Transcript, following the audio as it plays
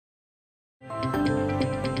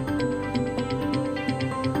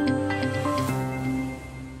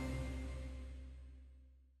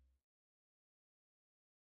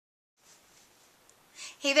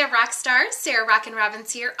Hey there, rock stars. Sarah Rockin'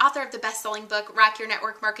 Robbins here, author of the best-selling book, Rock Your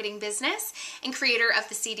Network Marketing Business, and creator of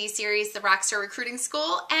the CD series, The Rockstar Recruiting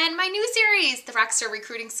School, and my new series, The Rockstar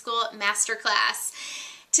Recruiting School Masterclass.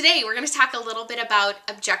 Today, we're going to talk a little bit about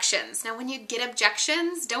objections. Now, when you get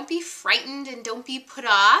objections, don't be frightened and don't be put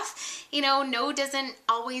off. You know, no doesn't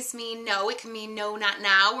always mean no. It can mean no, not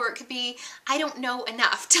now, or it could be, I don't know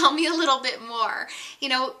enough. Tell me a little bit more. You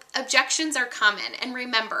know, objections are common. And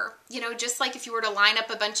remember, you know, just like if you were to line up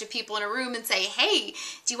a bunch of people in a room and say, hey,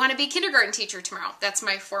 do you want to be a kindergarten teacher tomorrow? That's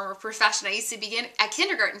my former profession. I used to be a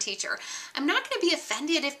kindergarten teacher. I'm not going to be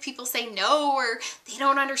offended if people say no or they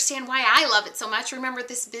don't understand why I love it so much. Remember,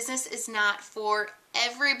 this business is not for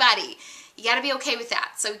everybody. You got to be okay with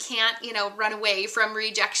that. So we can't, you know, run away from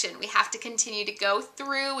rejection. We have to continue to go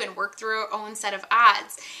through and work through our own set of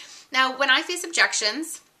odds. Now, when I face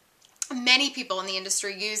objections, many people in the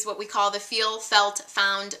industry use what we call the feel, felt,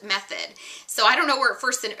 found method. So I don't know where it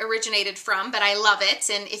first originated from, but I love it.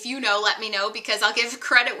 And if you know, let me know, because I'll give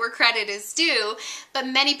credit where credit is due. But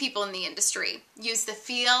many people in the industry use the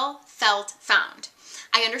feel, felt, found.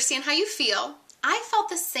 I understand how you feel. I felt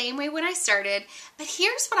the same way when I started, but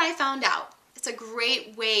here's what I found out. It's a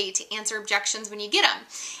great way to answer objections when you get them.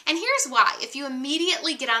 And here's why. If you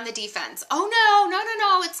immediately get on the defense, oh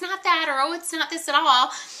no, it's not that, or oh, it's not this at all,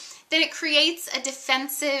 then it creates a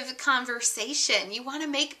defensive conversation. You want to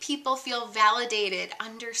make people feel validated,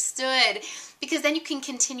 understood, because then you can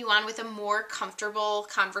continue on with a more comfortable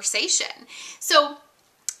conversation. So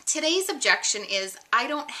today's objection is, I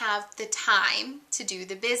don't have the time to do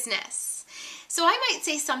the business. So I might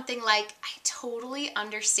say something like, I totally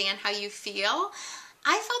understand how you feel.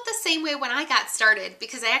 I felt the same way when I got started,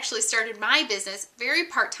 because I actually started my business very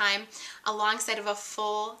part-time alongside of a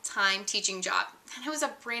full-time teaching job. And I was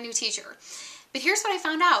a brand new teacher. But here's what I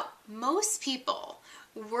found out. Most people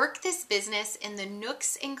work this business in the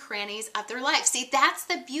nooks and crannies of their life. See, that's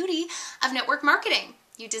the beauty of network marketing.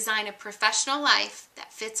 You design a professional life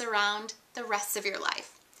that fits around the rest of your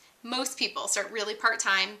life. Most people start really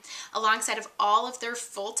part-time alongside of all of their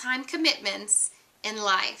full-time commitments in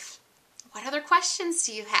life. What other questions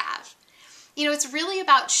do you have? You know, it's really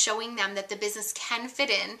about showing them that the business can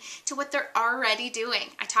fit in to what they're already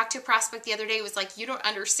doing. I talked to a prospect the other day who was like, you don't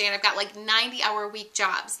understand. I've got like 90-hour-a-week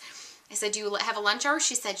jobs. I said, do you have a lunch hour?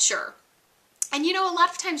 She said, sure. And you know, a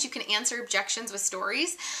lot of times you can answer objections with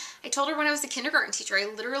stories. I told her when I was a kindergarten teacher, I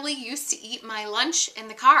literally used to eat my lunch in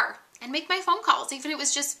the car and make my phone calls, even if it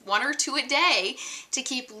was just 1 or 2 a day, to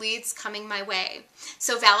keep leads coming my way.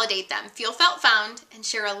 So validate them, feel, felt, found, and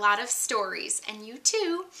share a lot of stories. And you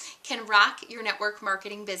too can rock your network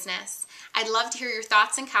marketing business. I'd love to hear your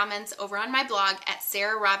thoughts and comments over on my blog at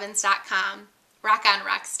sarahrobbins.com. Rock on,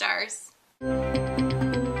 rock stars.